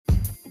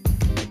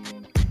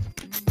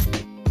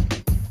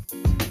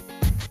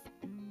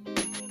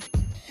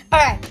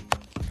Alright,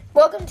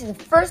 welcome to the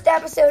first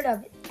episode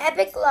of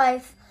Epic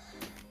Life.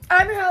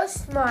 I'm your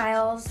host,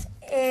 Miles,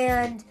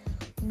 and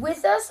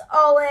with us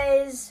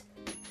always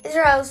is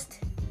your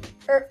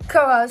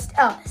co-host,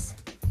 Ellis.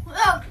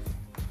 Well,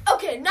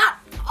 okay, not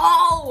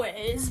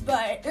always,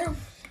 but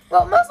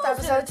Well, most of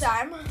episodes. the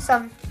time.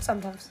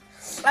 Sometimes.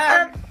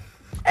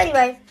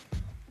 Anyway,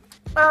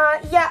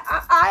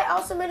 I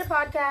also made a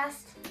podcast.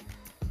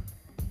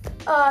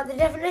 The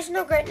Definition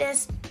of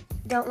Greatness.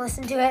 Don't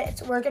listen to it.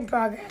 It's a work in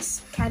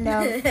progress. Kind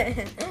of.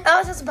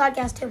 Ellis has a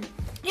podcast too.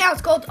 Yeah, it's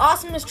called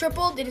Awesomeness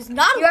Tripled. It is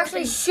not. You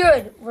actually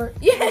should.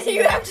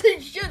 Actually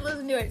should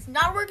listen to it. It's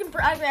not a work in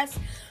progress.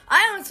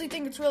 I honestly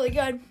think it's really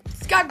good.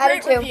 It's got I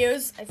great do too.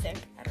 reviews. I think.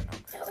 I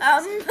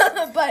don't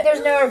know. But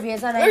There's no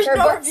reviews on it. there's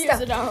no reviews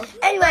at all.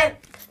 Anyway,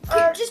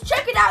 Just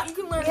check it out. You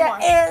can learn yeah, more.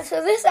 and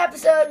so this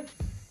episode,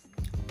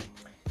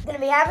 gonna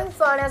be having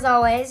fun as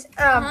always.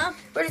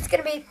 We're just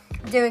gonna be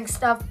doing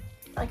stuff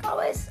like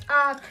always.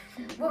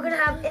 We're gonna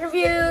have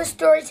interviews,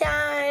 story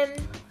time,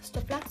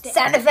 Stuff like that.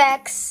 sound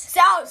effects.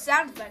 Sound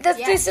effects.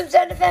 Let's do some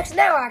sound effects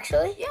now,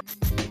 actually. Yeah.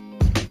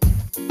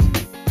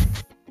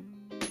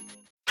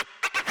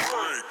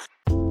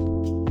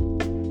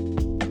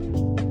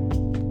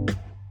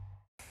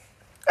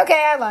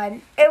 Okay, I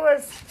lied. It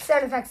was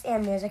sound effects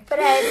and music, but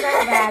hey, it's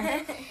not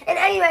bad. And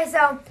anyway,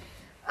 so,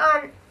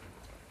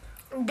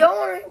 don't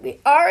worry, we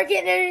are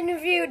getting to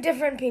interview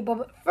different people,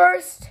 but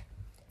first,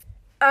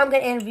 I'm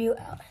gonna interview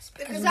Ellis.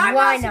 Because I'm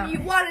why awesome. not? You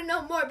want to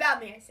know more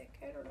about me, I think.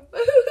 I don't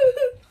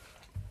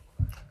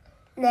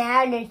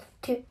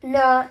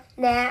know.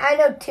 I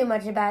know too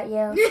much about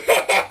you.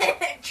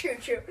 True.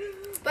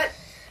 But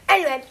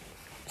Anyway,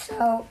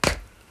 so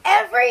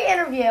every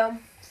interview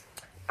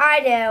I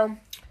do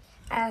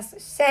asks the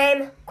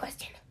same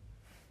question.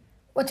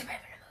 What's your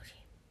favorite emoji?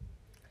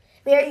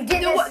 We already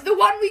did this. the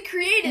one we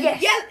created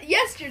Yes.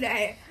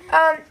 yesterday.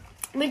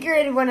 We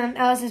created one on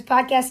Ellis's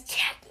podcast.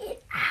 Check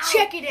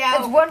it out.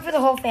 It's It's one for the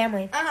whole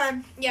family.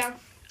 Yeah.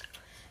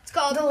 It's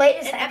called The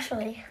latest, an-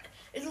 actually.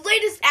 It's the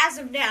latest as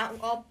of now.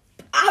 I'll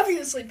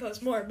obviously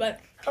post more, but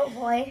Oh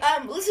boy.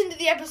 listen to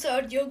the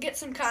episode. You'll get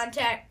some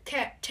context.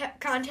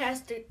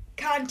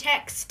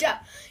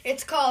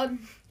 It's called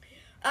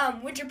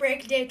Winter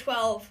Break Day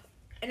 12,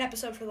 an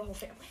episode for the whole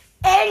family.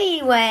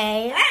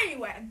 Anyway,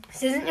 Anyway,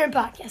 this isn't your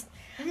podcast.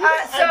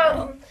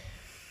 I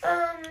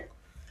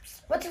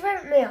What's your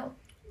favorite meal?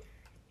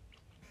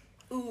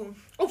 know.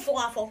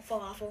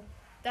 Falafel.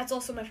 That's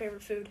also my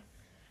favorite food.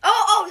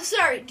 Oh,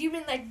 sorry. Do you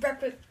mean like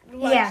breakfast,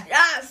 lunch? Yeah.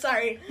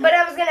 Sorry. But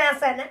I was gonna ask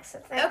that next.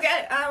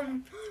 Okay,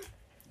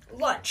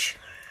 lunch.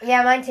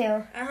 Yeah, mine too.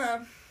 Uh-huh.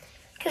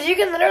 Because you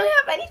can literally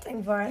have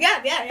anything for it.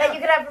 Yeah. That you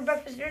could have for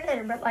breakfast or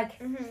dinner, but like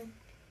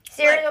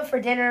cereal for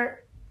dinner,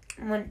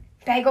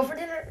 bagel for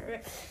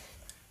dinner,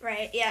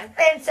 Right, yeah.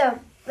 and so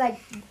like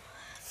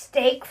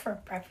steak for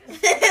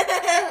breakfast.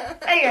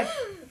 Anyway,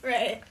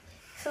 Right.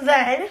 so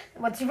then,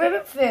 what's your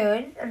favorite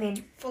food? I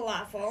mean,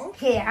 Falafel.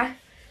 yeah.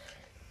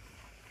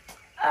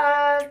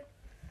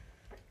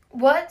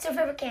 What's your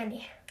favorite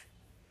candy?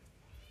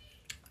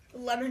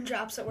 Lemon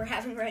drops that we're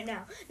having right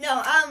now.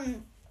 No, I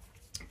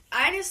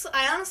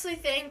honestly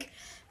think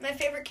my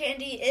favorite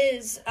candy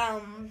is,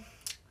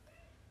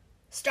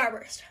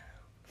 Starburst.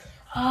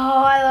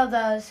 Oh, I love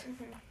those.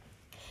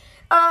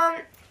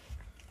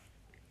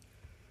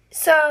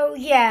 So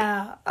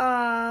yeah.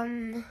 How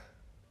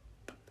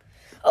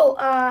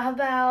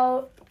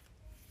about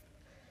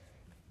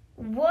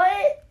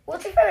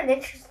what's your favorite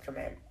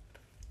instrument?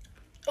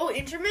 Oh,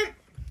 instrument?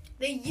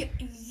 The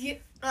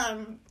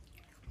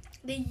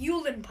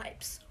Yulin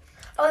pipes.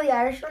 Oh, the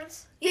Irish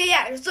ones?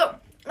 Yeah. So,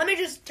 let me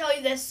just tell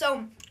you this.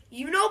 So,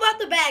 you know about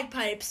the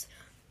bagpipes.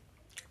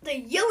 The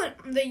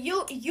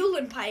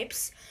Yulin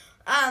pipes,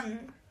 are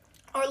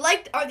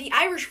the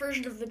Irish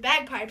version of the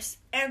bagpipes,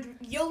 and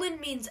Yulin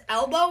means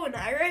elbow in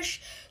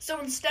Irish, so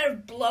instead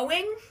of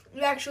blowing,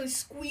 you actually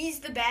squeeze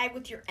the bag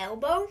with your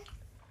elbow,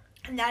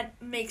 and that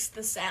makes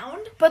the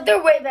sound. But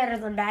they're way better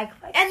than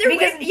bagpipes. And they're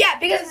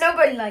because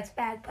nobody likes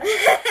bagpipes.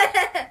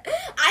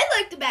 I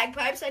like the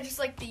bagpipes, I just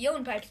like the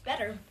Yulin pipes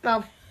better.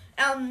 Well,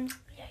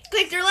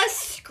 Like, they're less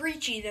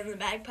screechy than the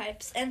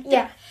bagpipes, and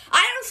yeah.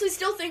 I honestly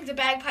still think the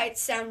bagpipes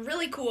sound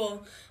really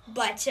cool,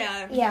 but,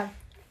 Yeah.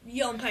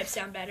 Yulin pipes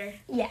sound better.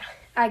 Yeah,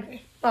 I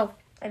agree. Well,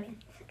 I mean.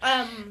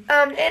 And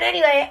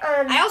anyway,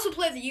 I also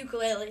play the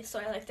ukulele, so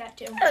I like that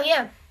too. Oh,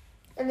 yeah.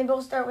 And they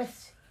both start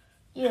with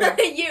you.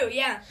 You,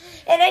 yeah.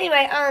 And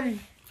anyway,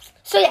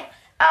 so yeah.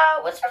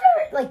 What's your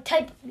favorite, like,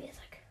 type of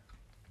music?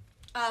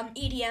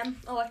 EDM,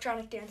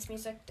 electronic dance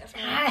music,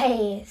 definitely.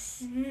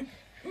 Nice. Mhm.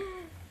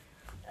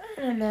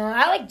 I don't know.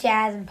 I like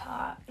jazz and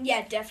pop.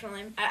 Yeah,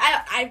 definitely.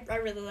 I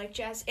really like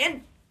jazz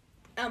and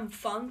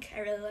funk. I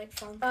really like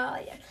funk. Oh,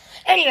 yeah.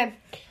 Anyway,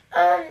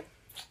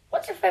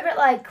 what's your favorite,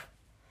 like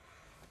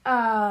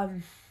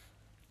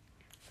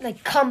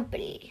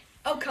company?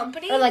 Oh,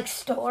 company? Or, like,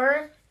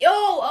 store?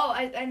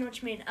 I know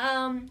what you mean.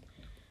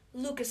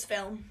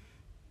 Lucasfilm,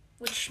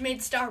 which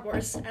made Star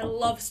Wars. I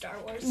love Star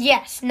Wars.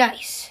 Yes,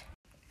 nice.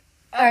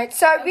 All right,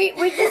 sorry,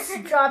 we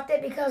just dropped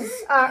it because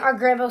our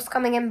grandpa's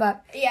coming in,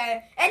 but...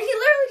 Yeah, and he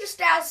literally just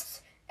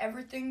asked,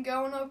 everything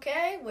going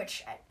okay?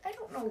 Which, I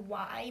don't know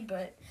why,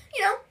 but,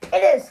 you know.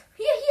 It is.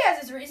 He has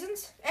his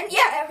reasons. And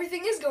yeah,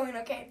 everything is going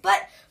okay.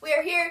 But we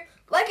are here.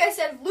 Like I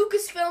said,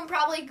 Lucasfilm,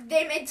 probably,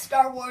 they made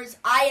Star Wars.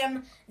 I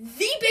am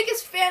the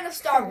biggest fan of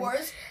Star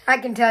Wars. I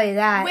can tell you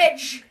that.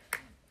 Which,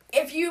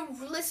 if you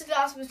listen to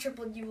Awesomeness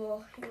Triple, you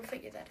will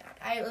figure that out.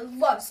 I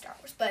love Star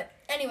Wars. But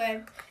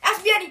anyway,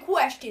 ask me any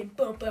question.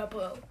 Boom, boom,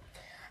 boom.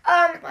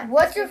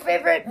 What's your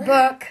favorite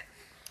book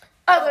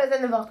other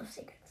than The Vault of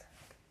Secrets?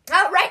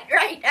 Oh, right.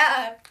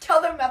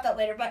 Tell them about that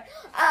later. But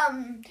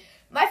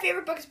my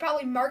favorite book is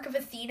probably Mark of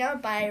Athena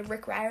by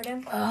Rick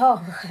Riordan.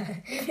 Oh.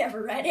 I've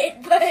never read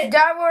it, but...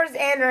 Star Wars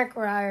and Rick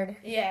Riordan.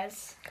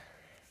 Yes.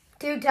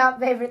 2 top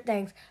favorite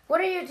things.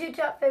 What are your 2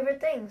 top favorite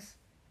things?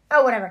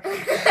 Oh, whatever.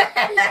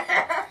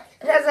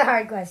 That's a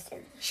hard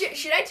question.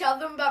 Should I tell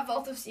them about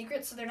Vault of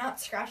Secrets so they're not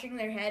scratching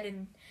their head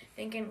and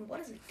thinking, what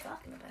is he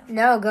talking about?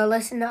 No, go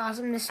listen to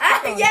Awesomeness. Yeah.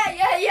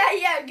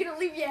 I'm gonna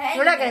leave you hanging.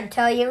 We're not gonna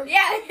tell you.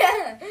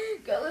 Yeah.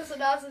 Go listen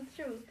to Awesome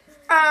Truth.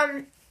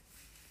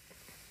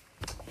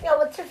 Yeah,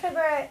 what's your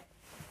favorite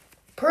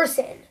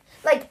person?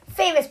 Like,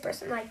 famous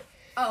person, like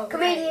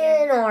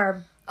comedian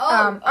or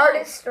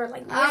artist or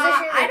like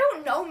musician? I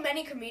don't know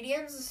many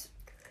comedians.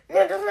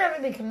 No, it doesn't have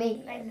to be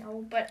comedian. I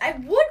know, but I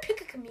would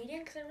pick a comedian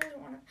because I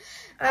really want to.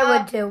 I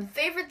would too.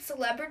 Favorite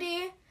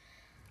celebrity?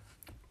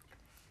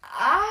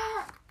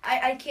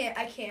 I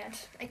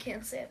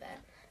can't say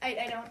that.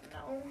 I don't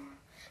know.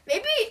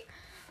 Maybe.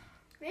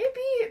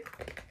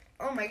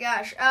 Oh my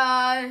gosh.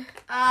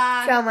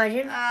 John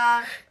Legend.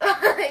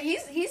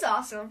 He's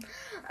awesome.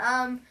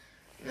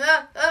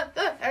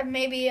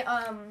 Maybe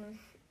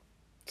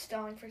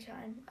Stalling for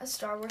Time, a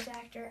Star Wars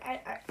actor.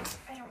 I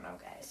don't know,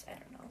 guys. I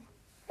don't know.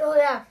 Oh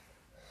yeah.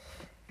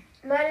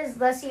 Mine is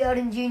Leslie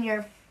Odom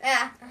Jr.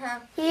 Yeah.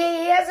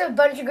 He has a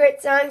bunch of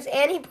great songs,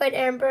 and he played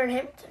Aaron Burr in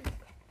Hamilton.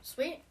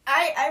 Sweet.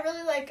 I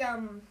really like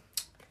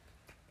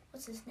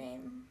what's his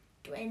name?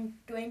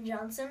 Dwayne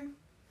Johnson.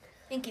 I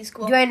think he's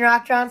cool. Dwayne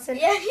Rock Johnson.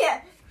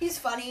 Yeah. He's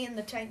funny in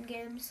the Titan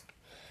games.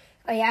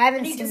 Oh yeah, I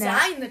haven't seen that. He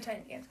designed the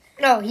Titan games.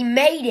 No, he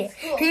made it.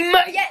 Cool.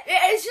 Yeah,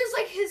 it's just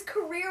like his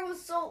career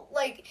was so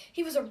like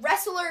he was a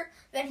wrestler,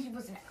 then he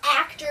was an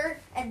actor,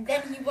 and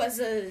then he was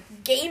a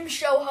game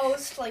show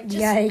host. Like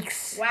just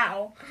yikes!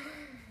 Wow.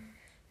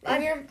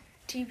 On your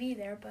TV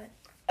there, but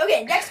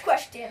okay. Next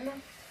question.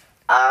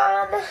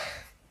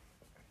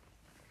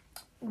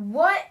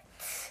 What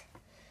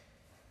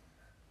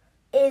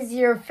is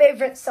your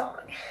favorite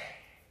song?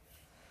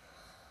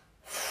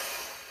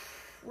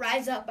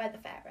 Rise Up by the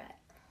Fat Rat.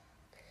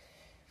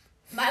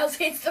 Miles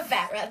hates the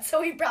Fat Rat,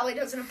 so he probably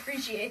doesn't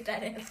appreciate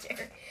that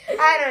answer.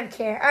 I don't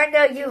care. I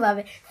know you love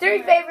it.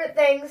 3 favorite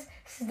things: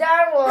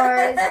 Star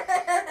Wars,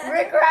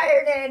 Rick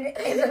Riordan,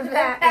 and the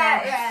Fat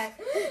Rat.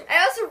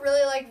 I also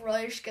really like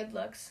Royish Good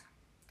Looks.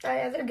 Oh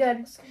yeah, they're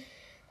good.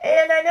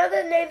 And I know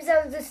the name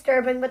sounds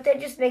disturbing, but they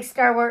just make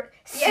Star Wars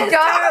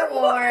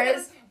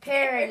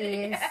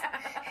parodies.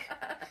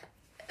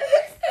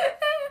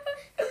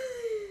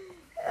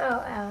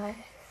 Oh, Alice.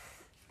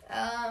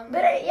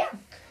 But yeah.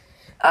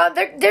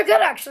 They're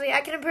good, actually.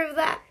 I can approve of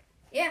that.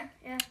 Yeah.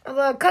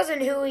 A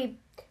cousin who we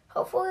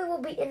hopefully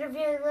will be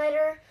interviewing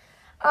later.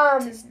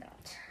 Does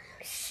not.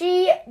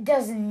 She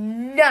does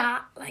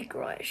not like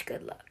Royish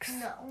Good Looks.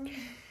 No.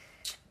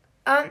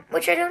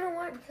 Which I don't know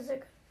why, because they're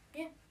good.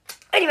 Yeah.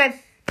 Anyway.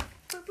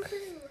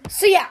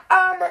 So yeah,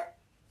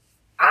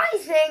 I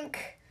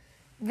think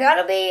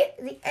that'll be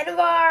the end of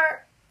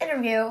our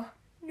interview.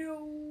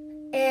 No.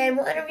 And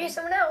we'll interview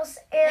someone else.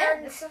 Yeah,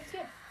 And that sounds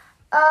good.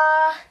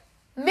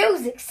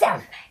 Music,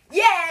 sound effects.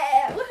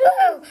 Yeah!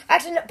 Woohoo!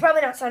 Actually, no,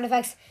 probably not sound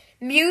effects.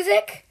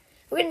 Music.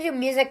 We're going to do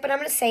music, but I'm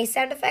going to say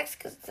sound effects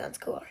because it sounds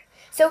cooler.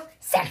 So,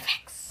 sound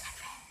effects.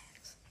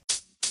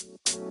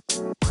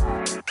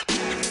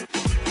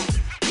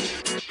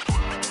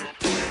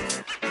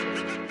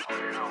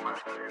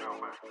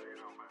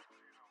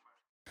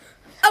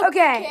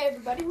 Okay,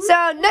 everybody.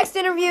 So, next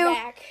interview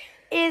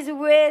is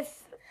with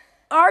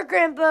our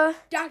grandpa,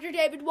 Dr.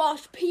 David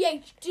Walsh,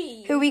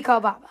 PhD. who we call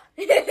Baba.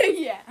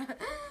 Yeah.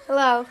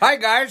 Hello. Hi,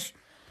 guys.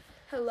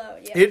 Hello,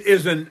 yes. It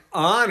is an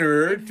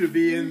honor to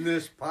be in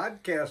this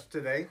podcast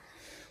today.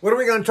 What are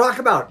we going to talk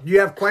about? Do you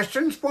have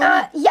questions for me?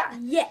 Yeah.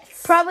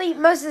 Yes. Probably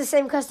most of the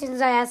same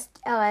questions I asked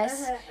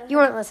Ellis. You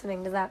weren't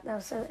listening to that, though,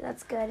 so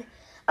that's good.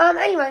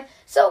 Anyway,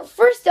 so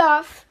first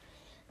off,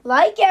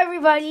 like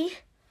everybody,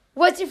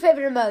 what's your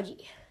favorite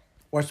emoji?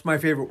 What's my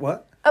favorite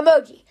what?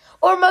 Emoji.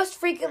 Or most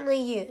frequently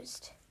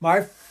used.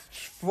 My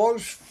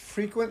most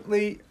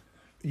frequently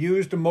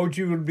used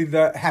emoji would be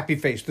the happy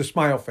face, the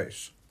smile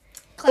face.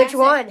 Classic. Which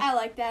one? I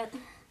like that.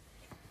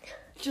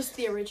 Just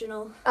the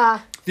original.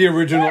 The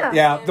original,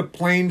 Yeah. the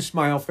plain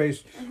smile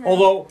face.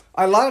 Although,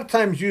 I a lot of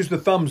times use the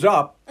thumbs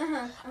up. Oh,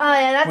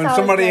 yeah, that's When always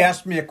somebody good.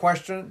 asks me a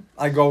question,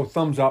 I go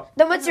thumbs up.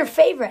 Then what's your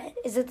favorite?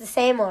 Is it the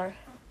same or?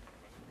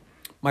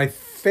 My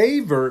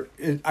favorite,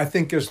 I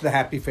think, is the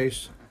happy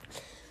face.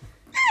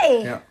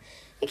 Hey. Yeah.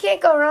 You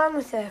can't go wrong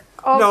with a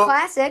all No.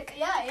 classic.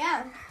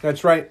 Yeah.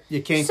 That's right.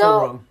 You can't So-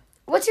 go wrong.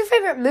 What's your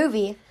favorite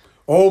movie?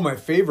 Oh, my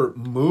favorite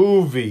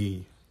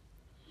movie.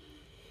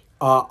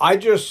 I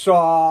just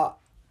saw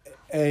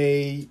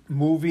a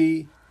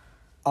movie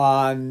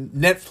on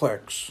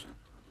Netflix,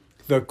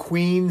 The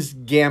Queen's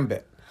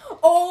Gambit.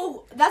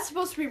 Oh, that's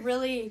supposed to be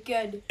really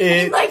good.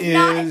 It Like,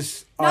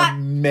 is not-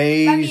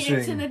 amazing. I mean,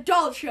 it's an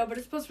adult show, but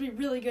it's supposed to be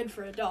really good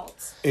for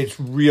adults. It's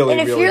really,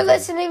 And if really you're good.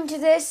 listening to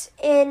this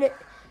in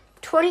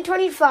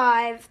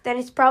 2025, then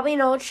it's probably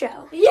an old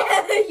show. Yeah.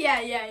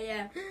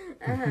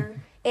 Uh-huh.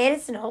 And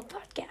it's an old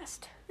podcast.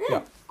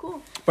 Yeah.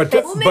 Cool. But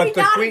Well, maybe but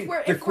the not Queen, if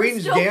we're, the if we're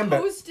Queen's still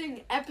Gambit.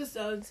 posting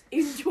episodes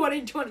in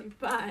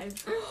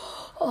 2025.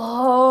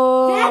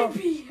 Oh.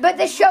 That'd be But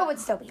the show would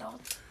still be old.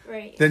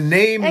 right. The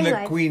name,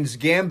 Anyway. The Queen's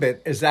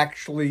Gambit, is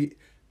actually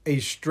a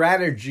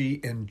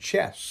strategy in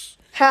chess,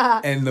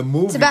 Haha. and the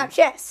movie It's about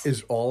chess.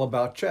 is all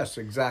about chess.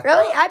 Exactly.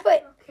 Really? I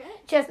put Okay.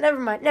 chess. Never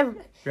mind.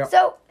 Yeah.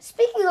 So,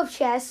 speaking of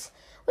chess,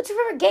 what's your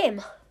favorite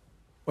game?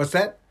 What's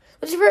that?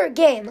 What's your favorite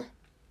game?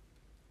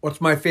 What's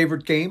my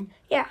favorite game?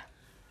 Yeah.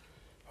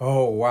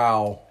 Oh,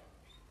 wow.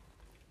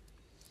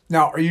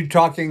 Now, are you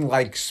talking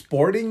like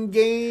sporting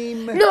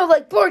game? No,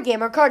 like board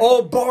game or card game.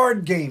 Oh,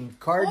 board game,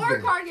 card Or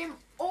game, card game,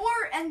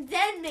 and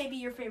then maybe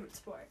your favorite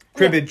sport.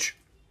 cribbage.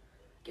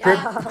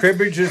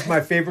 Cribbage is my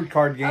favorite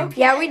card game.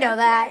 Okay. Yeah, we know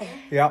that.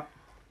 Yep.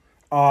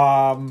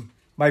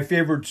 My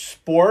favorite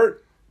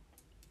sport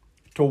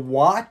to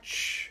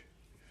watch.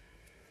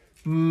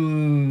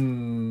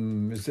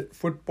 Is it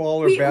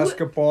football or We-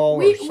 basketball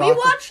we or soccer?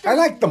 watched I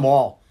like them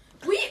all.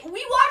 We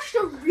watched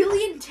a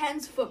really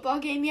intense football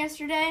game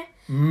yesterday.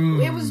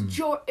 It was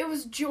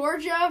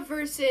Georgia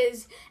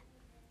versus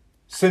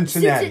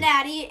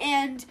Cincinnati.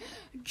 and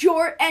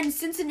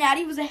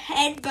Cincinnati was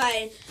ahead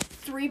by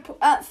 3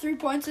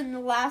 points in the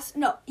last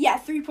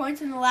 3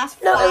 points in the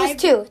last No, five. it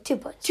was two. 2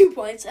 points. 2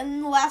 points, and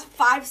in the last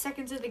 5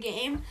 seconds of the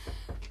game,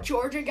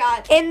 Georgia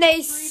got And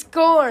they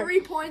scored.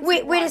 3 points.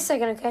 Wait and a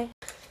second, okay?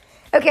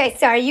 Okay,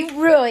 sorry.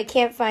 You really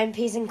can't find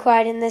peace and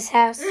quiet in this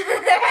house.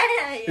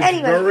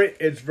 Anyway.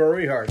 It's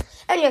very hard.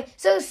 Anyway,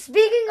 so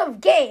speaking of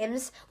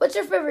games, what's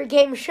your favorite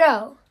game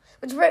show?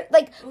 What's your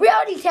like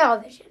reality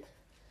television?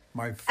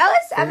 My Alice,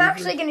 I'm favorite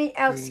actually going to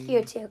ask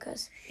you too,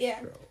 because Yeah.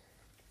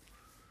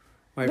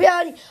 My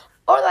reality,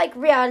 or like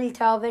reality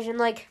television,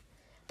 like,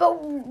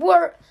 but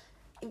we're,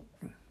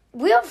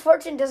 Wheel of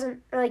Fortune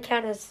doesn't really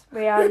count as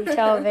reality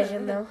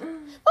television, though.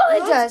 Well, it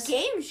Those does.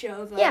 game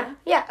shows. Though.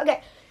 Yeah,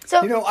 okay.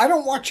 So, You know, I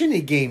don't watch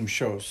any game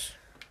shows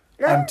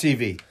no? on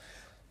TV.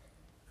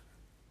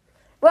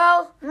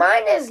 Well,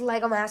 mine is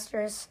Lego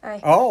Masters.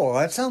 Oh,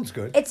 that sounds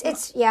good.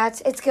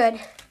 It's good.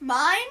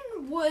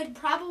 Mine would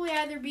probably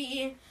either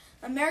be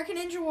American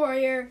Ninja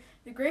Warrior,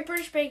 The Great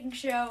British Baking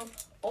Show,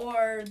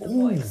 or The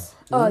Boys.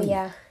 Oh,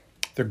 yeah.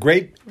 The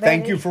Great,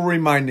 thank Very- you for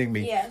reminding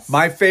me. Yes.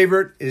 My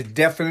favorite is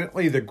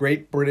definitely The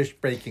Great British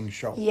Baking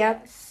Show.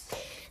 Yep.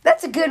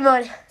 That's a good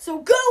one. So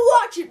go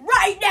watch it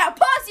right now.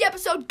 Pause the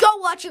episode, go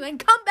watch it, and then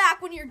come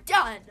back when you're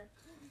done.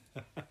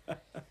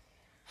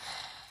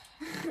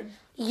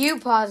 You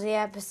pause the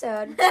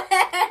episode.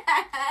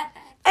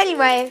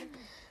 Anyway,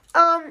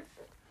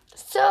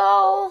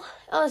 so,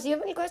 Alice, do you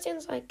have any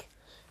questions? Like,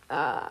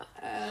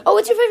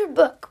 what's your favorite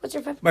book? What's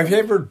your favorite? My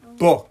favorite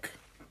book.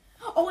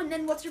 Oh, and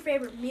then what's your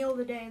favorite meal of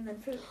the day, and then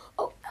food?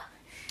 Oh,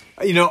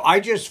 You know, I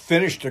just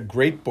finished a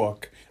great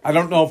book. I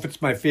don't know if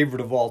it's my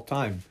favorite of all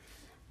time,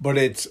 but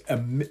it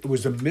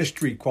was a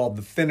mystery called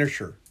The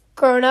Finisher.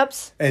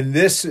 Grown-ups. And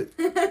this is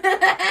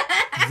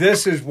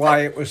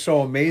why it was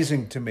so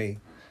amazing to me.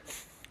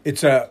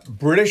 It's a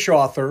British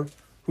author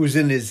who's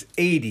in his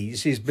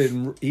 80s.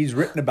 He's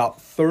written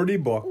about 30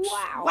 books.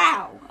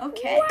 Wow.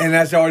 Okay. And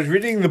as I was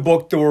reading the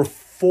book, there were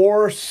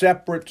 4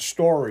 separate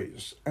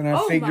stories. And I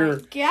Oh figure,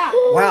 my god.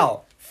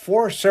 wow,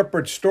 4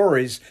 separate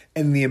stories.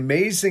 And the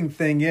amazing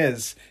thing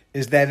is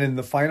that in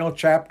the final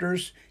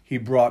chapters, he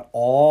brought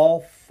all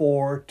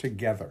 4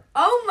 together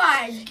Oh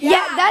my god.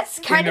 Yeah, that's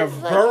kind in a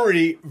of like,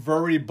 very,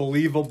 very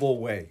believable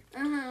way.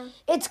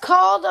 it's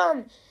called,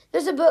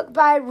 there's a book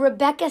by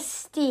Rebecca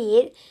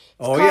Steed. It's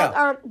Oh, called,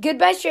 yeah.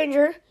 Goodbye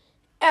Stranger.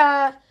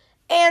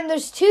 And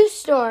there's 2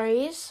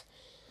 stories.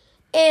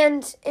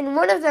 And in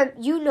one of them,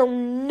 you know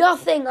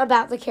nothing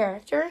about the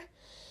character.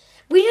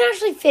 We didn't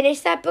actually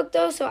finish that book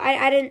though, so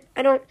I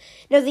don't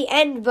know the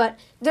end, but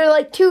they're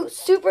like 2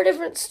 super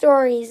different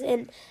stories,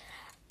 and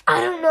I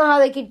don't know how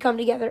they could come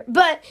together.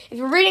 But if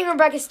you're reading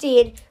Rebecca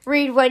Steed,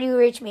 read When You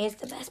Reach Me. It's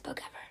the best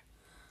book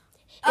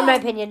ever, in my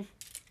opinion.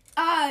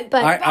 But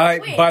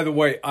wait. By the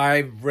way,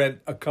 I've read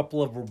a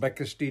couple of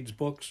Rebecca Steed's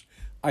books.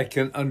 I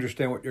can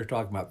understand what you're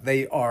talking about.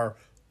 They are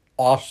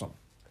awesome.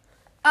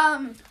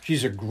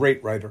 She's a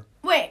great writer.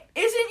 Wait,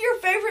 isn't your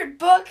favorite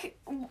book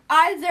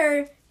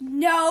either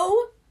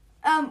No,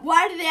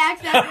 Why Do They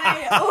Act That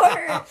Way, or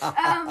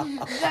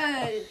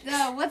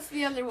the what's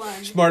the other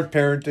one? Smart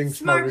parenting,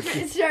 smarter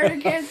kids. Smarter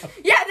Kids.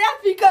 Yeah,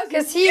 that's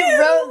because he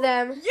wrote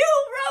them. You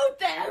wrote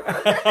them.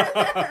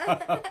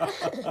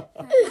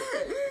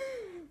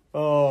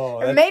 Oh,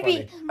 that's Or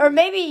maybe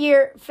funny.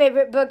 your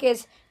favorite book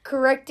is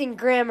correcting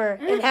grammar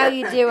and how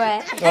you do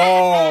it.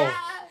 Oh,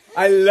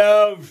 I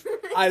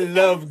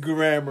love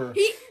grammar.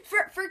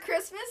 For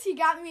Christmas, he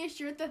got me a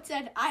shirt that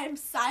said, "I am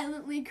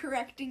silently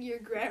correcting your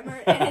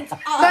grammar," and it's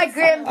awesome. My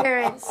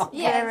grandparents.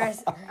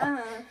 Yes.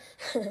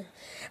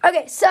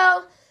 Okay,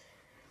 so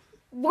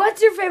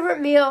what's your favorite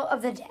meal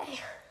of the day?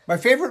 My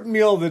favorite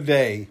meal of the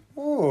day.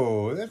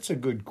 Oh, that's a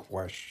good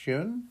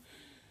question.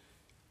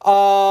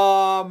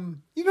 I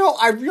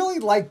really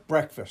like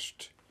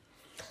breakfast.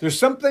 There's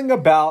something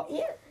about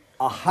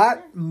a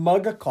hot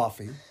mug of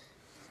coffee,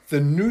 the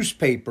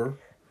newspaper,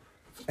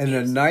 and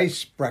a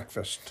nice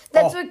breakfast.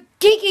 That's what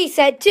Kiki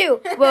said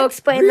too. We'll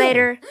explain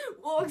later.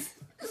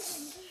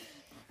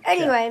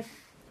 Anyway,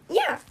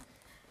 yeah.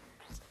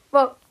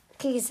 Well,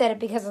 Kiki said it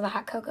because of the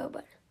hot cocoa,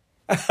 but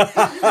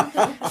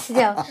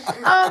still.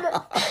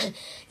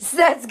 So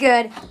that's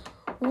good.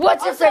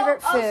 What's your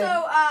favorite food?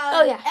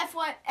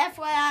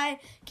 FYI,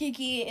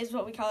 Kiki is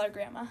what we call our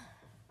grandma.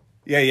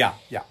 Yeah.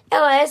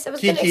 Ellis, I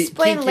was going to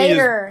explain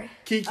later.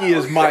 Kiki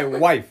is my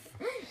wife.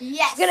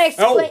 Yes. I was going to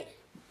explain. Oh,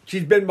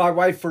 she's been my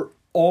wife for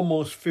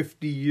almost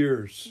 50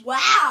 years.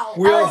 Wow.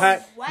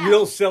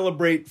 We'll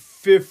celebrate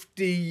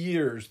 50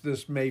 years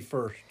this May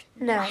 1st.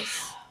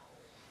 Nice.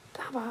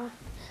 Baba.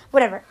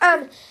 Whatever.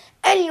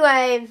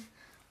 Anyway.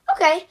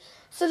 Okay.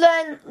 So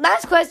then,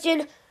 last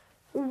question.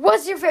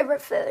 What's your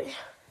favorite food?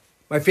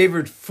 My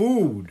favorite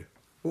food.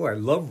 Oh, I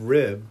love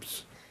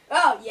ribs.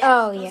 Oh, yeah.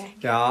 Oh, yeah.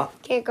 Yeah.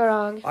 Can't go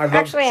wrong. I love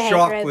Actually, I hate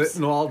chocolate ribs.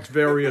 in all its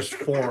various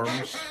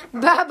forms.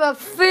 Baba,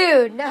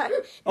 food. Not.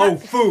 Oh,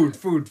 food.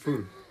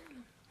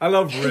 I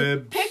love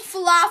ribs. Pick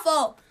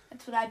falafel.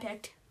 That's what I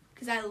picked.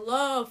 Because I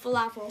love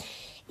falafel.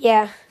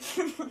 Yeah.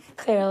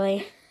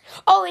 Clearly.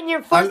 Oh, and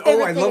your first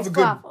favorite thing is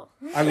falafel.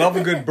 I love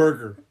a good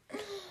burger.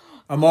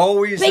 I'm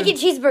always Bacon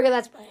cheeseburger,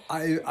 that's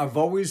fine. I've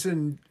always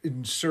in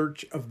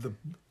search of the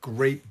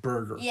great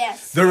burger.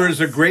 Yes. There is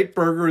a great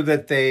burger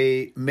that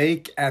they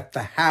make at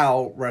the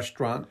How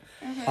restaurant.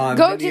 On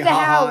Go to the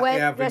Minnehaha How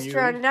Avenue.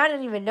 restaurant, and I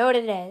don't even know what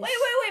it is.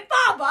 Wait,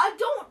 Baba,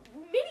 don't.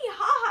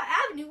 Minnehaha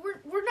Avenue,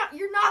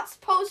 you're not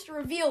supposed to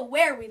reveal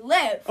where we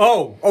live.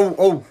 Oh.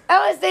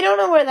 Ellis, they don't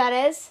know where that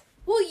is.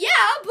 Well, yeah,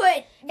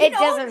 but It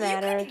doesn't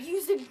matter. You can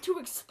use it to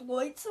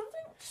exploit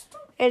something.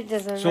 It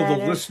doesn't So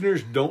matter. the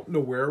listeners don't know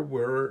where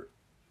we're.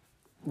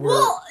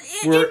 Well,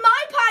 in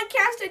my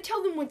podcast, I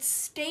tell them what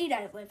state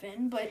I live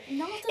in, but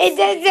not the It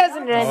state.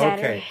 doesn't really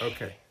matter.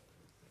 Okay.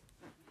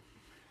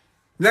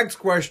 Next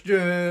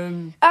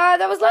question.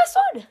 That was the last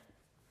one.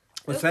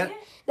 What's that?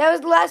 That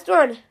was the last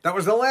one. That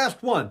was the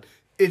last one.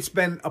 It's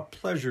been a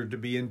pleasure to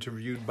be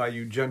interviewed by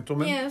you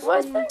gentlemen. Yes.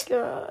 What's that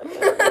good?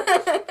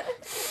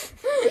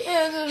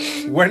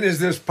 When is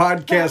this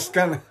podcast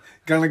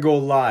gonna go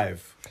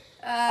live?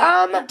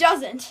 It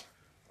doesn't.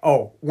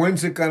 Oh,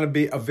 when's it gonna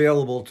be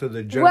available to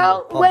the general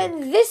Well, public?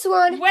 when this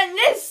one... When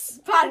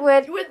this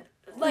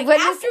When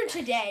after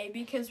today,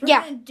 because we're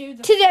gonna do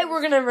the today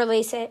we're gonna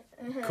release it.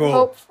 Cool.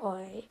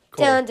 Hopefully.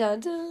 Cool. Dun, dun,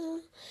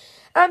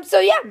 dun. So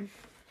yeah.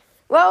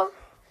 Well,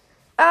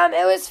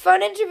 it was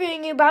fun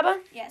interviewing you, Baba.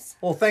 Yes.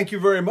 Well, thank you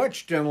very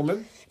much,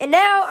 gentlemen. And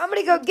now I'm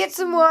gonna go get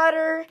some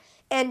water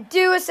and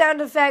do a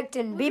sound effect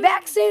and be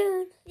back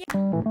soon.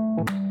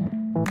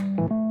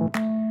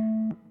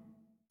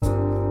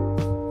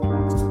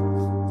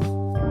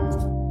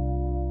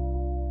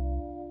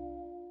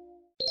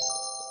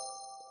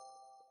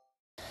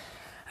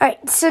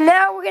 Alright, so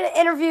now we're going to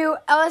interview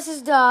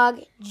Ellis's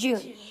dog,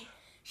 Junie.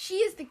 She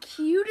is the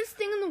cutest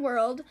thing in the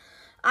world.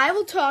 I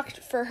will talk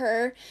for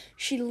her.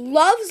 She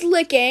loves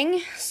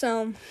licking,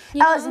 so...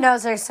 Ellis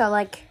knows her, so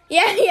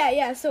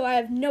Yeah, so I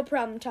have no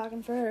problem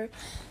talking for her.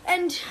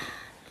 And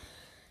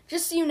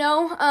just so you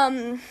know,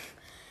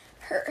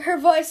 her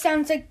voice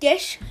sounds like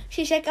Dish.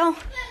 She's like, I'm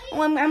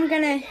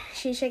gonna...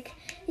 She's like,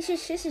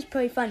 this is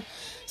pretty fun.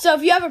 So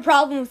if you have a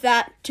problem with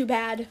that, too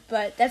bad,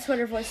 but that's what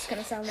her voice is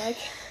gonna sound like.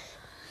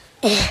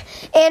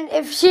 And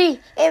if she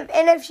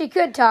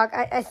could talk,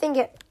 I think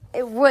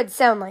it would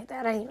sound like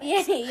that anyway.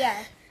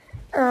 Yeah.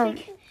 Yeah.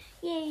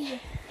 Okay.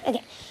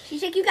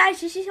 She's like, you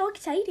guys, this is so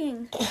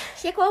exciting.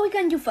 She's like, what are we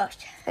gonna do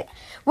first?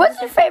 What's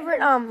your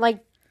favorite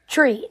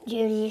treat,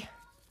 Junie?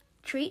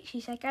 Treat?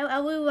 She's like, I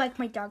really like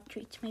my dog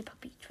treats, my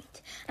puppy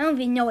treats. I don't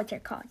even know what they're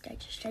called. I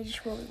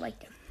just really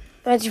like them.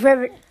 What's your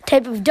favorite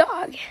type of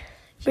dog?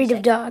 Breed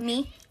of dog?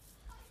 Me?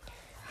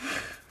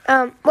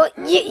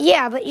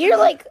 Yeah, but you're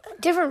like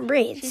different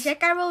breeds. She's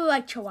like, I really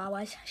like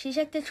Chihuahuas. She's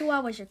like, the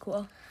Chihuahuas are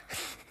cool.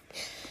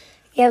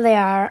 Yeah, they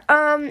are.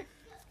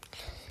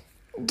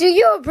 Do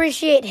you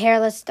appreciate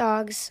hairless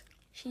dogs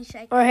She's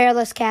like, or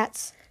hairless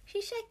cats?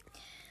 she's like,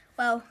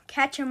 well,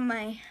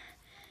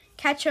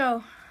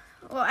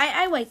 well,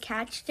 I like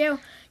cats. They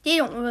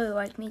don't really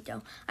like me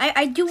though.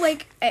 I do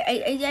like,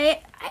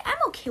 I'm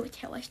okay with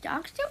hairless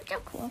dogs. They're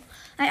cool.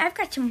 I've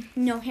got some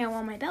no hair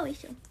on my belly,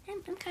 so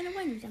I'm kind of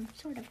one of them,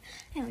 sort of.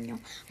 I don't know,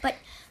 but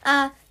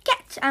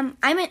cats. I'm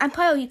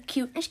part of the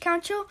cuteness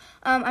council.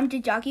 I'm the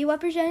doggy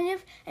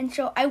representative, and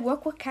so I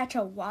work with cats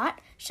a lot.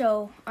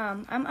 So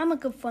I'm a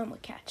good friend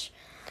with cats.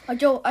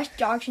 Although us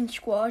dogs and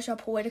squirrels are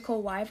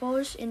political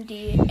rivals in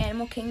the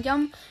animal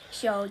kingdom,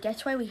 so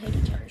that's why we hate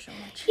each other so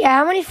much. Yeah,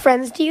 how many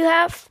friends do you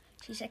have?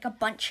 She's like a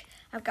bunch.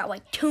 I've got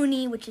like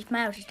Toonie, which is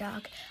Miles'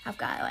 dog. I've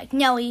got like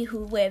Nellie, who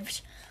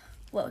lives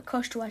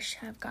close to us.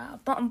 I've got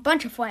a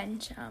bunch of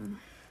friends.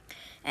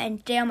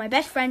 And they are my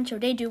best friends, so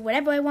they do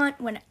whatever I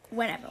want,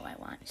 whenever I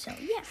want. So,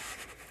 yeah.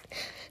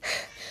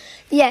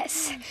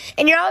 Yes.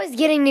 And you're always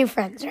getting new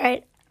friends,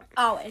 right?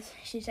 Always.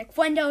 She's like,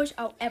 friendos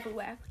are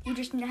everywhere. You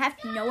just have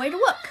to know where to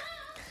look.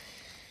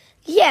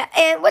 Yeah,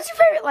 and what's your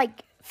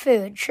favorite,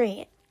 food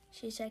treat?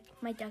 She's like,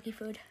 my doggy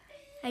food.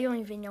 I don't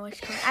even know what's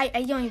called.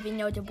 I don't even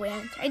know the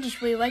brand. I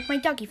just really like my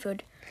doggy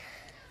food.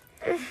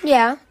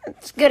 Yeah,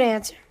 that's a good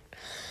answer.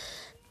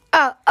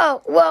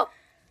 Oh, well,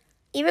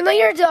 even though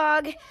you're a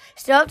dog,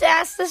 still have to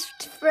ask this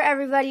for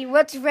everybody.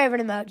 What's your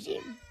favorite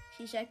emoji?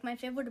 She's like, my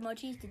favorite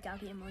emoji is the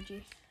doggy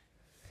emoji.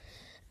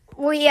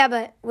 Well, yeah,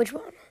 but which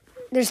one?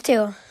 There's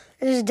two.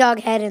 There's a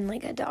dog head and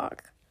a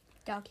dog.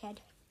 Dog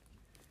head.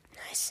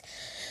 Nice.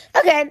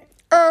 Okay.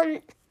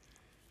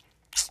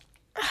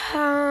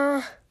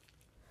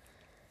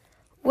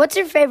 Who's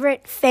your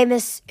favorite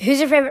famous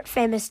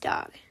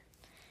dog?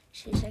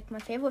 She's like, my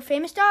favorite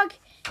famous dog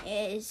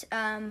is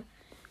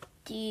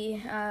the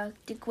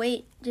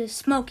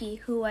Smokey,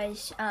 who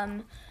was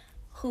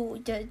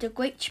the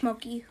great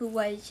Smokey, who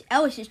was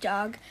Ellis's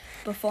dog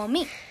before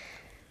me.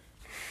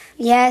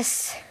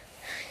 Yes.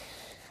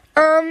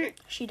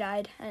 She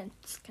died, and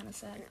it's kind of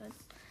sad,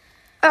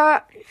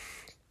 but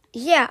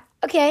yeah.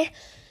 Okay.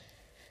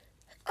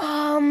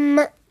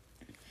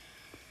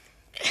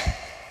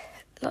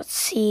 Let's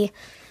see.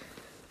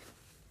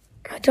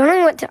 I don't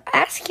know what to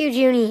ask you,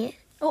 Junie.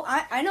 Oh,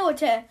 I know what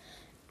to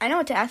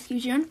ask you,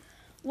 June.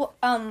 What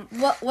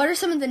are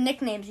some of the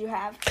nicknames you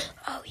have?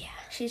 Oh yeah.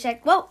 She's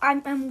like, well,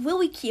 I'm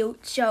really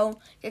cute, so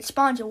it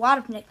spawns a lot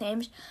of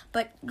nicknames.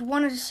 But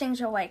one of the things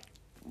are like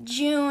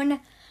June,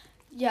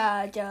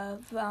 the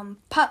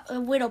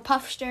Widow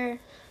Puffster,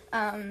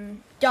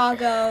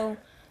 Doggo,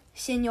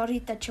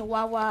 Senorita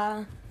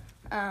Chihuahua,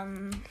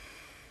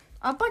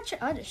 a bunch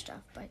of other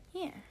stuff. But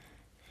yeah,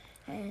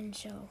 and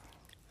so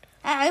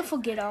I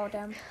forget all of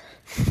them.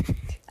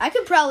 I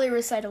could probably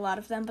recite a lot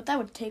of them, but that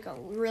would take a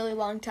really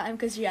long time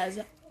because she has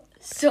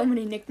so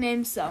many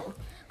nicknames. So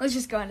let's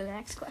just go on to the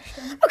next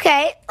question.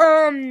 Okay.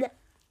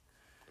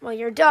 Well,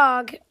 your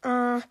dog.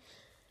 Who's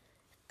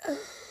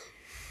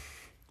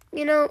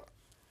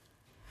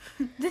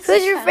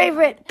your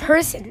favorite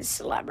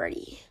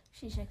celebrity?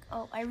 She's like,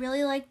 oh, I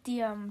really like the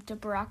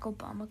Barack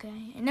Obama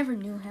guy. I never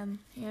knew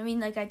him. You know what I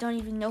mean? I don't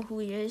even know who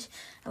he is.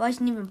 I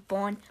wasn't even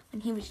born when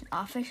he was in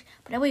office,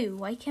 but I really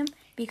like him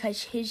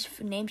because his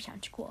name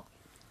sounds cool.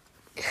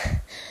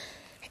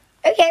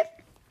 Okay.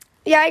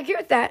 Yeah, I agree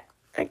with that.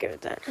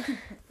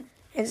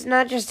 It's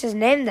not just his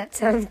name that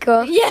sounds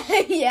cool. Yeah.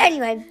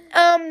 Anyway,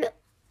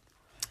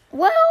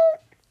 well,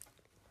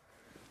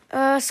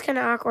 it's kind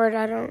of awkward.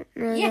 I don't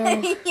really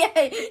know.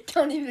 Yeah.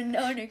 Don't even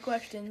know any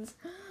questions.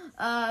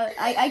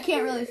 I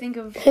can't really think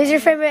of. Who's your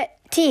favorite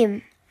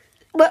team?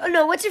 Well,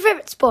 no, what's your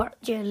favorite sport,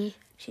 Jenny?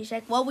 She's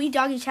like, well, we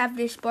doggies have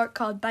this sport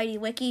called Bitey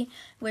Wicky,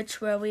 where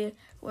we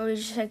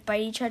just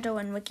bite each other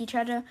and lick each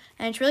other,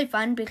 and it's really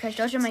fun because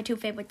those are my two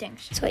favorite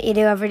things. That's what you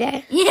do every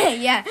day.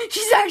 Yeah.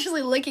 She's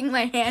actually licking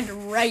my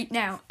hand right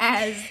now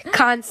as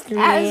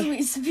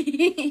we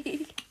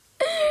speak.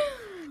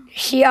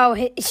 She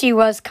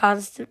was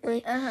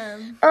constantly. I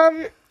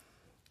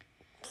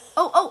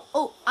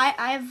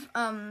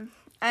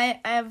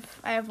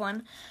have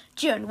one.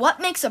 June, what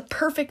makes a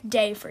perfect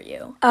day for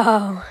you?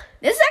 Oh.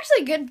 This is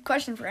actually a good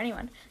question for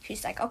anyone.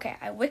 She's like, okay,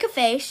 I lick a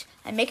face,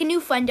 I make a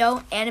new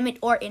friendo, animate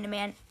or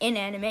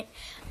inanimate,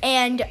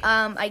 and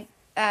I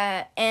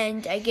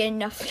get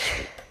enough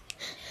sleep.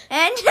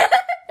 And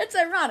it's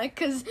ironic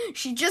because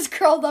she just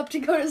curled up to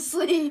go to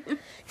sleep.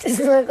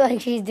 Doesn't look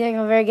like she's doing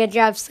a very good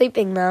job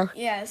sleeping, though.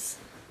 Yes.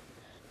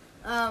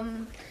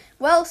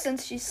 Well,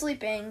 since she's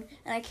sleeping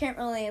and I can't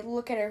really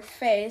look at her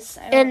face,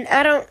 I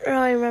don't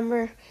really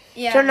remember.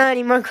 Yeah. Don't know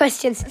any more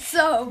questions.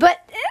 So,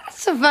 but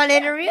it's a fun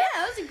interview. Yeah,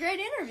 that was a great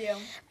interview.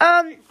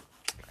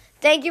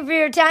 Thank you for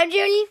your time,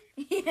 Judy.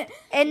 Yeah.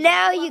 And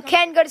now you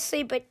can go to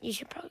sleep, but you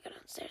should probably go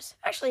downstairs.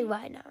 Actually,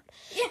 why not?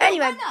 Yeah,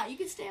 anyway, why not? You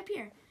can stay up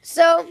here.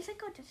 So,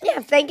 yeah,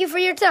 thank you for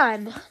your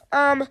time.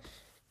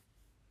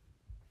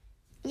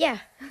 Yeah.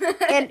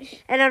 and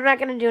I'm not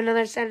going to do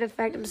another sound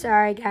effect. I'm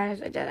sorry, guys.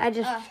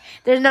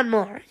 There's none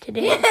more to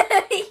do.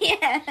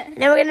 Yeah.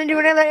 Now we're going to do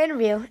another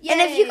interview. Yay.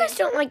 And if you guys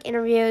don't like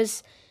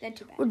interviews, then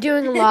too bad. We're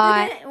doing a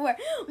lot.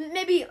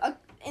 Maybe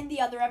in the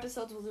other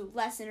episodes we'll do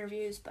less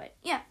interviews, but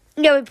yeah.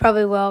 Yeah, we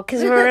probably will,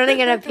 because we're running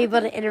out of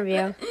people to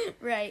interview.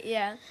 Right,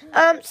 yeah.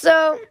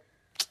 So,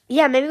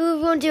 yeah, maybe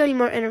we won't do any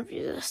more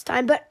interviews this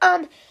time, but,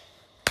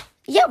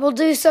 yeah, we'll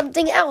do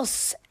something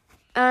else.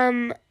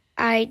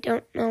 I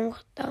don't know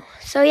what, though.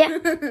 So, yeah.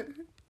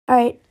 All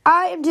right,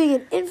 I am doing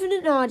an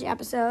Infinite Knowledge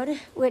episode,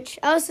 which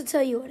I'll also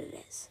tell you what it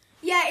is.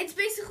 Yeah, it's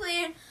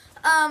basically,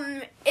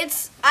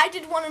 I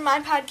did one in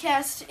my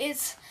podcast.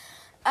 It's,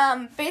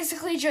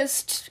 basically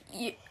just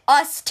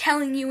us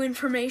telling you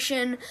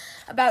information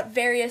about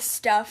various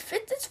stuff.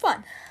 It's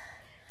fun.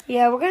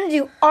 Yeah, we're gonna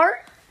do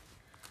art.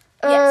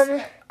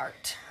 Yes,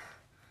 art.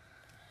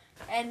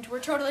 And we're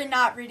totally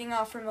not reading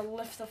off from a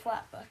Lift the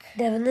Flap book.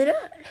 Definitely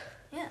not.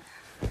 Yeah.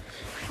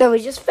 No, we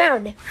just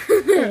found it.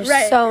 We're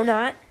Right. So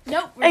not.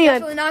 Nope, we're Anyway.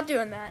 definitely not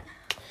doing that.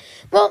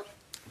 Well,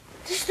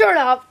 to start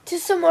off, to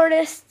some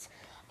artists,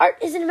 art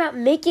isn't about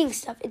making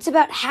stuff. It's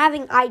about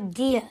having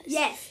ideas.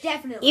 Yes,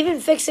 definitely. Even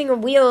fixing a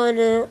wheel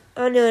onto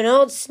an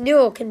old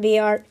stool can be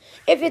art,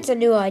 if it's a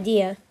new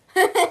idea.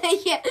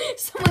 Yeah,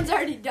 someone's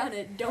already done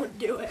it. Don't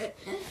do it.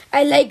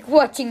 I like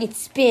watching it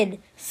spin,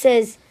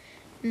 says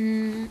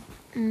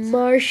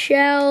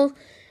Marshall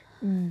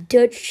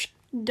Dutch.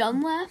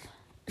 Dunlap?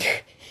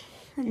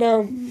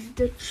 No.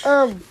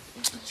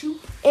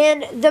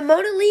 And the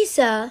Mona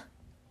Lisa.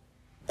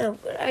 Oh,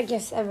 I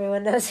guess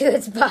everyone knows who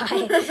it's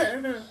by.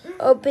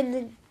 Open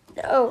the.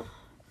 Oh.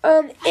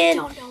 And. I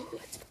don't know who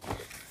it's by.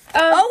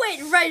 Oh,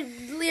 wait, right.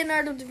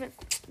 Leonardo da Vinci.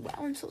 Wow,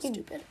 I'm so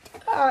stupid.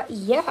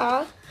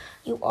 Yeah,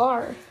 you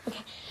are.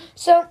 Okay.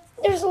 So,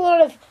 there's a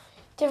lot of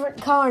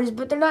different colors,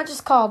 but they're not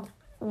just called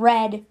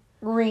red,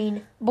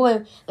 green,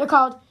 blue. They're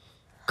called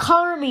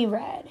Carmi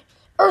red,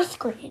 earth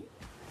green,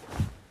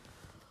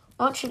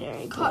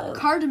 auctionary blue,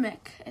 Cardamic,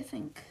 I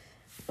think.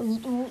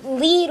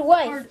 lead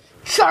white,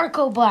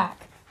 charcoal black,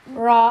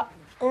 raw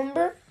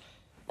umber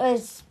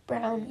is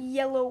brown.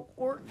 Yellow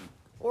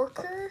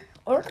ochre?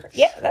 Ochre.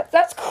 Yeah,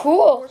 that's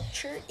cool.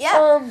 Orchard.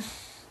 Yeah.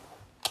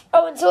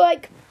 And so,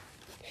 like,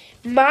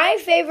 my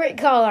favorite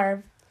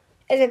color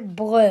isn't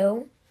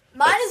blue.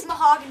 Mine is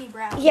mahogany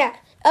brown. Yeah,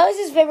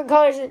 Alice's favorite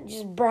color isn't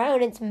just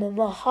brown, it's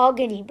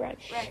mahogany brown.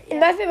 Right, And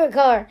my favorite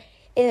color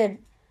isn't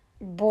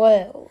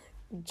blue.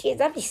 Jeez,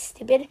 that'd be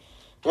stupid.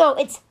 No,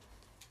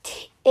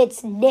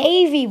 it's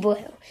navy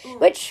blue,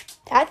 which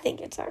I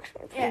think it's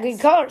actually a pretty good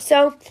color.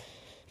 So,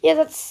 yeah,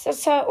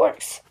 that's how it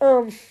works.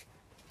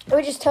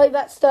 We just tell you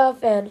about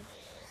stuff, and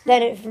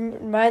then it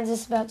reminds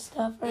us about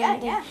stuff. Or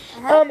anything. Yeah.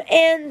 Uh-huh.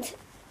 And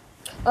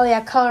oh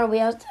yeah, color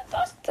wheels.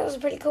 Those are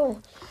pretty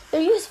cool.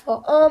 They're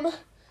useful.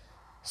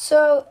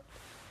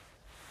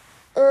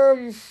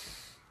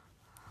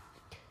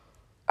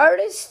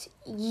 Artist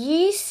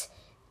Yeast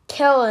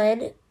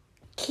Keelan.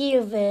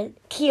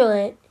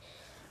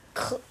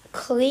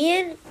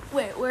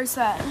 Wait, where's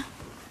that?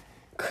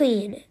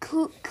 Clean.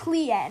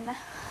 Clean.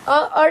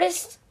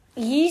 Artist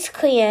Yeast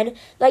Clean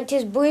liked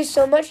his blue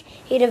so much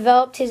he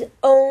developed his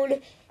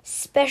own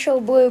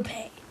special blue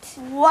paint,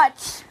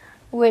 What?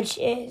 which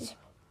is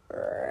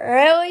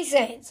really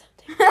saying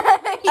something.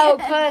 Yeah,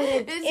 because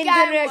it's this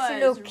international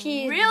guy was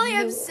key really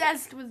blue.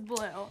 obsessed with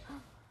blue.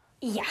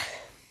 Yeah,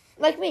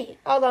 like me,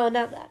 although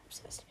not that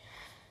obsessed.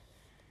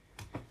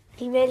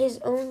 He made his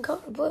own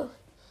color blue.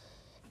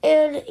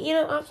 And,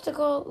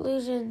 optical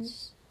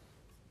illusions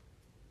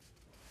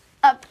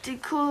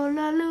Optical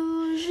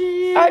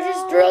illusion. are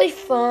just really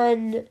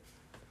fun.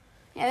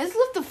 Yeah, this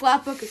Lift the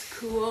Flap book is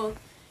cool.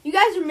 You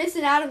guys are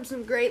missing out on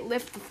some great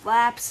Lift the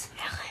Flaps.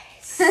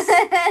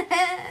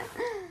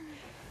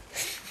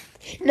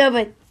 No,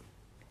 but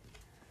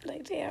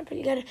like they are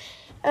pretty good.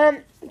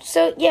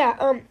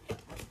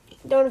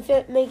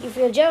 Don't make you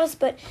feel jealous,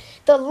 but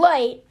the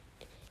light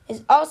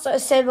is also a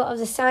symbol of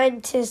the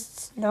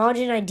scientist's knowledge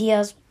and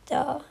ideas.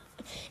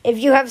 If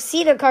you have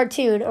seen a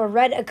cartoon or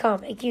read a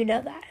comic, you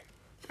know that.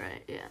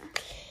 Right, yeah.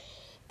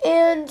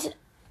 And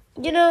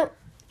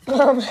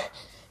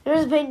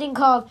there's a painting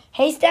called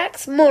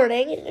Haystacks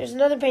Morning. And there's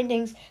another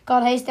painting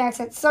called Haystacks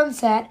at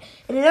Sunset,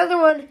 and another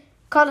one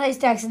called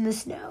Haystacks in the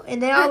Snow.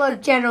 And they all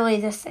look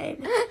generally the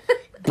same.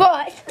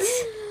 But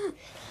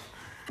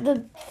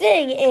the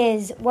thing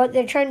is, what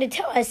they're trying to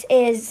tell us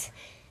is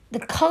the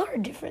color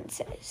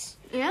differences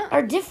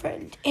are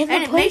different, and the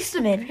it makes the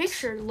placement.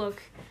 picture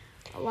look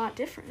a lot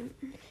different.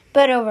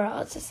 But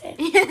overall, it's the same.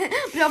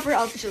 But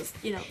overall, it's just,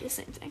 the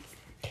same thing.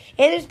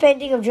 And there's a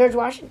painting of George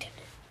Washington.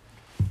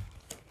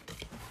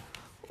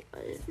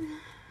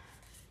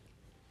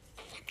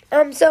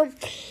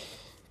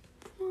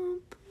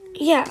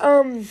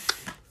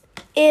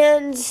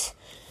 And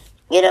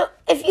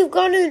if you've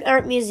gone to an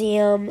art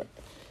museum,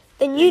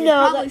 then you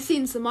know probably that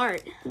seen some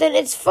art. then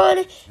it's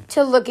fun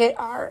to look at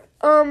art.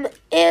 And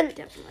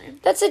Definitely.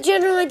 that's a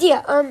general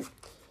idea.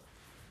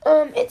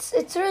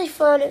 It's really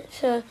fun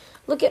to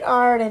look at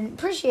art and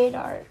appreciate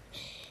art.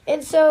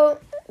 And so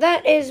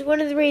that is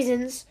one of the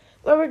reasons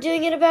why we're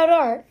doing it about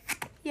art.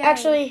 Yeah.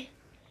 Actually,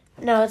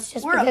 no, it's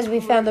just because we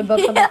found the book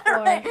on the floor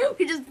Right.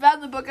 We just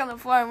found the book on the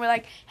floor and we're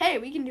like, hey,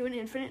 we can do an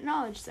infinite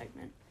knowledge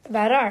segment.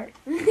 about art.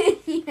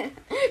 Yeah,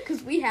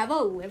 because we have a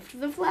Lift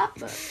the Flap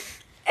book.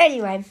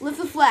 Anyway. Lift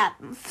the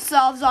Flap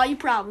solves all your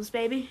problems,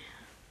 baby.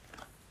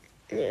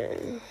 Yeah,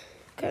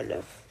 kind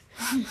of.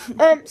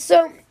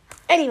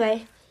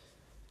 Anyway.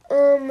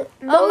 Oh,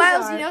 Miles,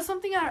 Mozart. you know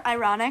something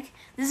ironic?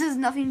 This has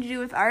nothing to do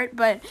with art,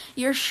 but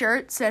your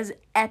shirt says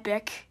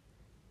epic.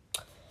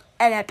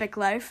 An epic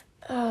life.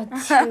 Oh,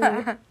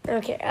 dude.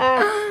 Okay.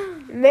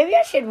 Maybe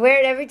I should wear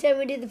it every time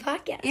we do the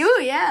podcast. Ew,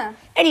 yeah.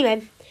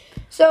 Anyway,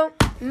 so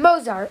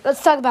Mozart.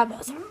 Let's talk about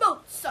Mozart.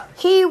 Mozart.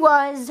 He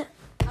was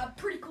a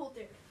pretty cool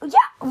dude. Yeah,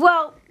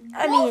 well,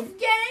 I mean,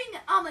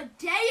 Wolfgang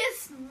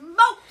Amadeus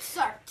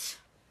Mozart.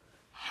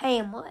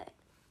 Hamlet.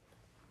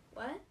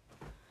 What?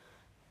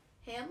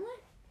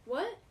 Hamlet?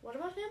 What? What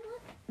about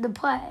Hamlet? The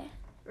play.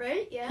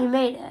 Right? He Yeah.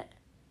 made it.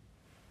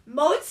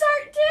 Mozart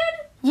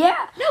did?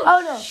 Yeah. No,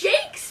 Oh, no.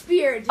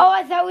 Shakespeare did. Oh,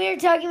 I thought we were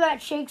talking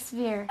about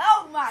Shakespeare.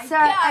 Oh my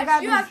Sorry, I gosh!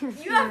 got You have to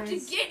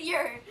confused. get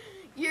your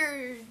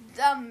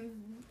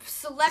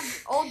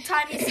old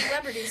timey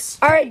celebrities.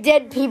 All right,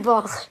 dead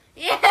people.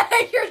 Yeah,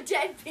 your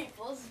dead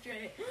people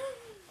straight.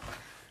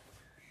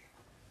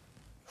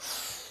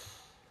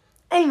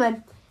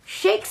 Anyway,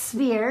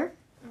 Shakespeare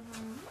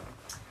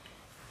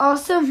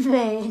also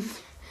made,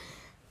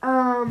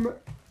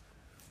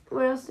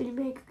 what else did he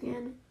make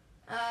again?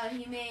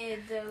 He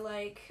made the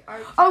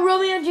art. Oh,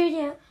 Romeo and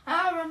Juliet.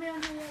 Oh, Romeo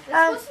and Juliet.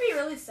 That's supposed to be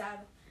really sad.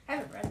 I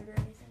haven't read it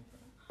or anything.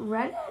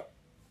 Read it?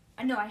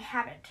 I know I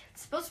haven't.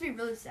 It's supposed to be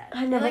really sad.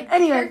 I never- The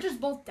anyway. characters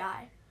both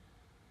die.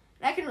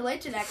 And I can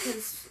relate to that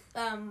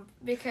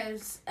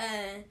because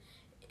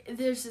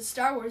there's a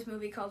Star Wars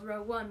movie called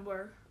Rogue One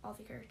where all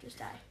the characters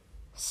die.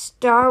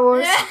 Star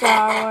Wars,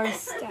 Star Wars,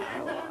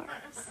 Star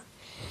Wars.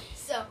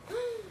 So.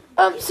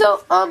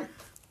 I'm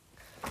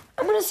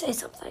gonna say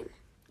something.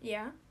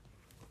 Yeah.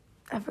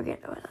 I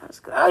forget what I was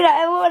going. Oh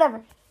yeah,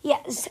 whatever.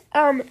 Yes.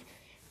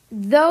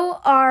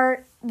 What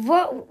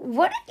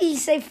did he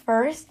say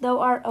first? Thou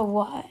art a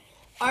what?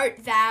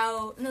 Art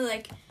thou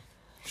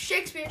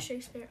Shakespeare.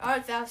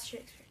 Art thou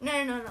Shakespeare?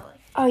 No.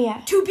 Oh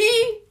yeah. To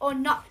be or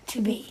not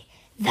To be.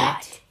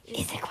 That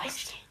is the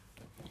question.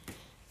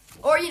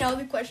 Or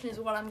the question is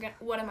what am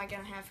I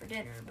gonna have for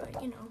dinner? But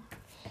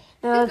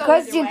No, Could go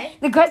either way.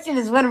 the question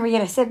is when are we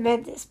gonna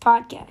submit this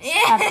podcast?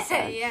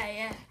 episode?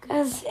 yeah.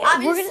 'Cause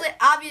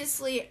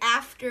Obviously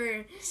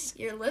after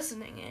you're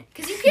listening it,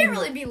 because you can't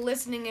really be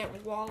listening it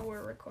while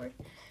we're recording.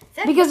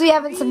 because we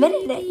haven't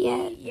submitted it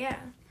yet. Yeah,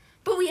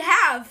 but we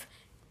have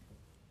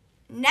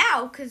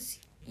now because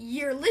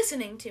you're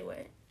listening to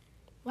it.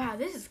 Wow,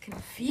 this is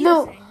confusing.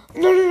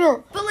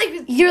 No.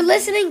 But You're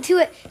listening to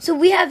it, so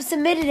we have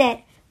submitted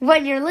it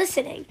when you're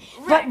listening.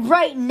 Right. But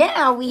right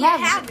now we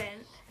haven't.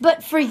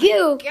 But for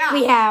you, God.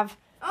 we have.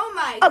 Oh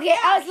my. Okay, God,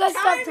 Alex, let's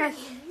stop time talking. is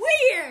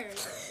weird.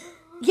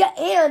 Yeah,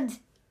 and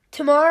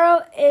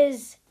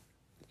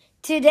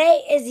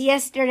today is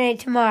yesterday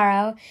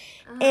tomorrow,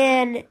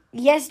 and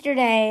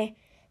today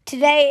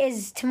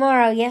is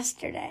tomorrow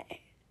yesterday.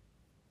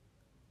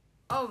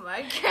 Oh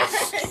my God.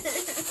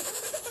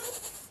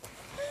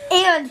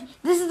 And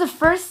this is the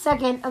first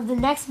second of the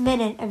next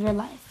minute of your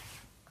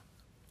life.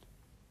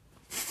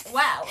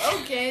 Wow.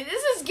 Okay,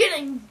 this is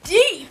getting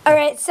deep. All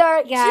right,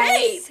 sorry guys.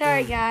 Deep.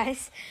 Sorry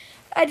guys.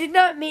 I did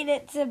not mean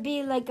it to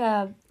be like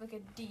a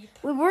deep.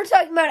 We were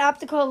talking about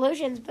optical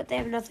illusions, but they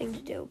have nothing to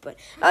do. But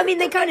I mean,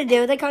 they kind of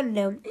do.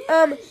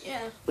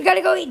 Yeah. We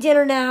gotta go eat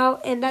dinner now,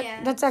 and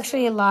that's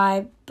actually a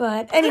lie.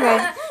 But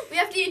anyway, We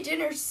have to eat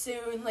dinner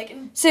soon,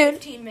 in soon.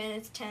 15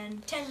 minutes,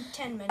 10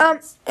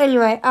 minutes.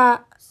 Anyway,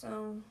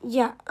 So,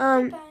 yeah.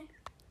 goodbye.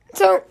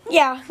 So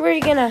yeah, we're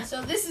gonna.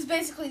 So this is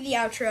basically the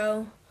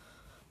outro.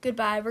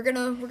 Goodbye. We're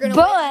gonna wait in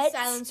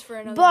silence for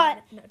another But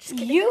minute. No, just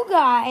kidding. you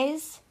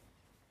guys,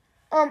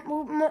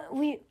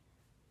 we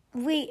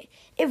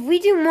if we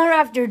do more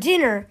after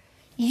dinner,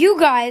 you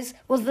guys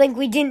will think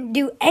we didn't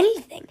do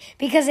anything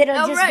because it'll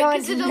Oh, just right, go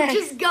because into the it'll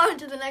next. just go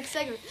into the next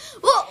segment.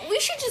 Well, we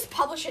should just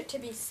publish it to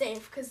be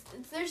safe, because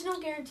there's no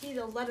guarantee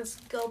they'll let us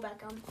go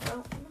back on the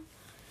phone.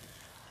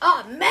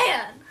 Oh,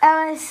 man!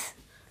 Alice,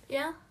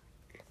 Yeah?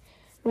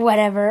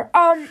 whatever.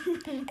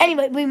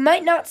 Anyway, we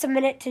might not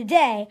submit it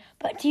today,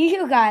 but to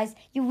you guys,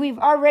 we've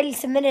already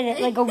submitted it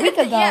like a week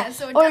ago Yeah,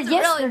 so it or doesn't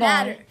yesterday. really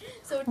matter.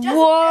 So it doesn't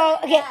Whoa.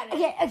 really matter.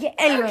 Okay.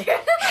 Anyway,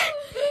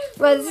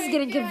 well, this is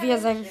getting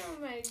confusing. Oh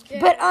my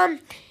God. But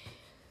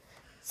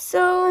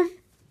so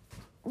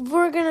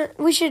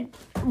we should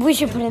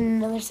put in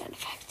another sound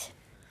effect.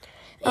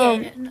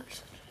 No.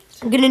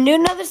 I'm gonna do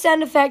another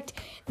sound effect.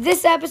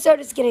 This episode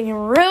is getting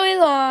really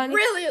long.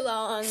 Really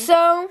long.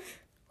 So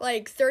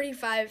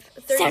 37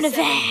 sound minutes.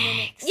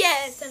 effects.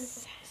 Yeah, sound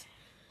effects.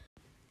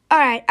 All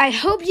right, I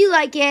hope you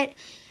like it.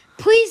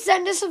 Please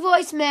send us a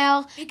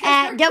voicemail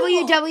at they're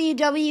cool.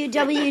 www.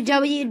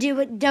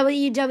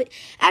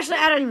 Actually,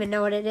 I don't even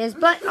know what it is,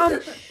 but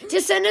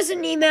just send us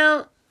an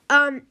email,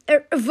 or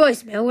a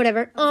voicemail,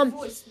 whatever.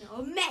 Voicemail,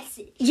 a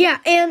message. Yeah,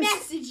 and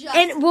Message us.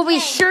 and we'll be Hey.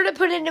 sure to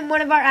put it in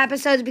one of our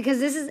episodes because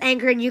this is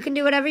Anchor, and you can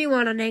do whatever you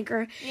want on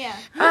Anchor. Yeah.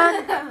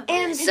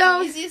 And It's so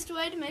the easiest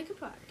way to make a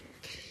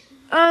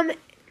podcast.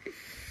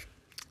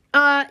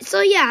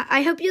 So yeah,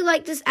 I hope you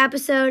liked this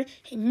episode.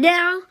 And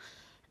now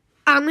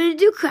I'm gonna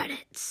do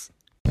credits.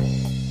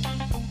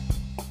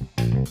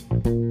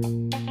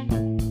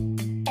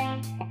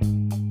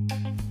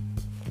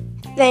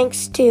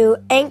 Thanks to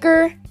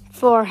Anchor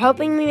for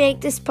helping me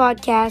make this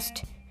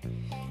podcast,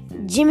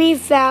 Jimmy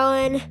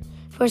Fallon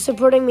for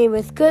supporting me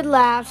with good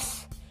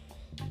laughs,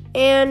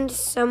 and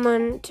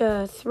someone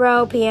to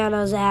throw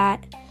pianos at.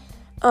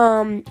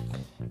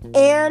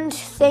 And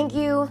thank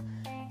you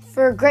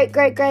for great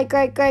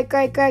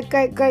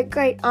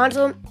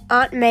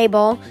Aunt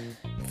Mabel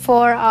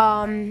for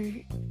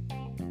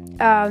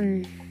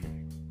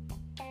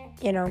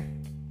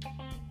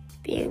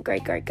being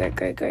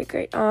a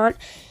great aunt.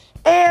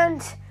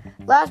 And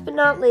last but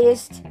not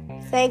least,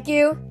 thank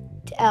you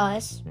to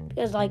Ellis,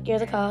 because you're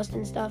the co-host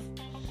and stuff.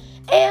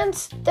 And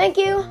thank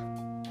you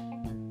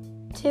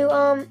to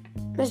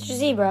Mr.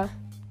 Zebra.